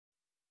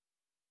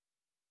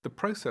The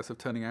process of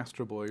turning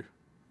Astro Boy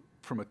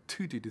from a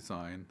 2D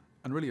design,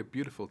 and really a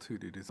beautiful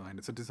 2D design,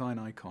 it's a design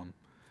icon,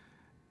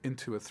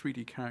 into a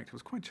 3D character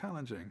was quite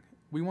challenging.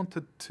 We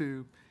wanted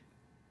to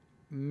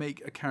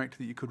make a character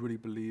that you could really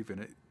believe in.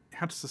 It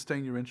had to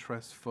sustain your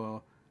interest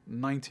for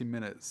 90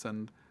 minutes,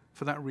 and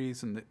for that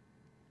reason it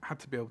had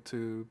to be able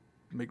to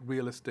make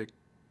realistic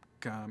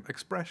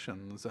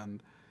expressions,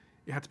 and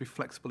it had to be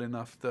flexible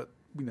enough that,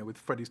 you know, with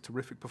Freddy's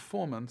terrific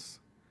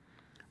performance,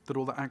 that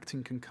all the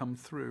acting can come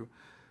through.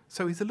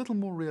 So he's a little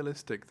more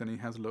realistic than he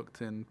has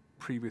looked in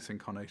previous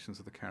incarnations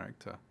of the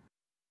character.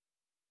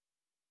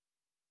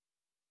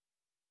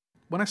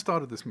 When I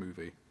started this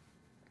movie,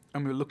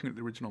 and we were looking at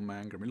the original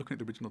manga, and we were looking at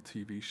the original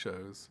TV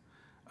shows,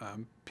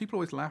 people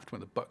always laughed when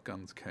the butt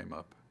guns came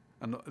up.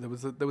 And there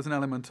was an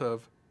element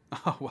of,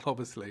 oh, well,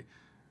 obviously,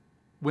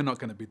 we're not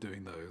going to be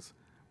doing those.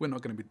 We're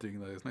not going to be doing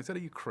those. And I said, are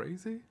you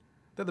crazy?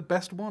 They're the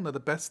best one. They're the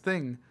best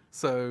thing.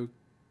 So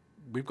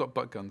we've got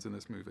butt guns in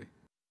this movie.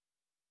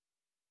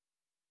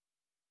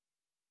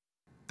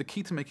 The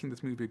key to making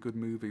this movie a good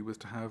movie was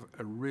to have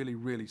a really,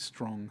 really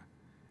strong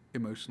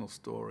emotional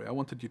story. I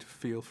wanted you to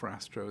feel for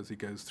Astro as he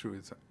goes through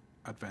his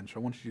adventure.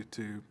 I wanted you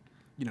to,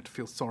 to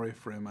feel sorry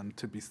for him and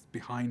to be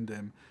behind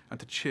him and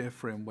to cheer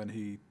for him when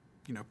he,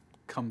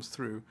 comes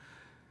through.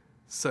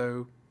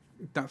 So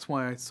that's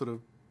why I sort of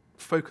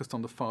focused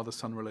on the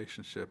father-son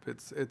relationship.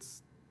 It's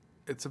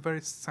a very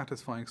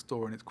satisfying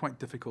story, and it's quite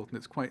difficult, and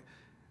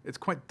it's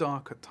quite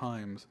dark at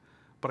times.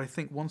 But I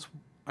think once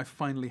I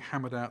finally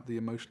hammered out the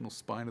emotional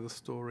spine of the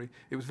story,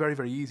 it was very,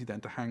 very easy then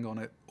to hang on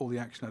it, all the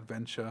action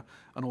adventure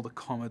and all the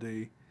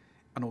comedy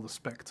and all the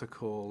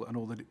spectacle and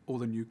all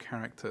the new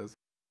characters.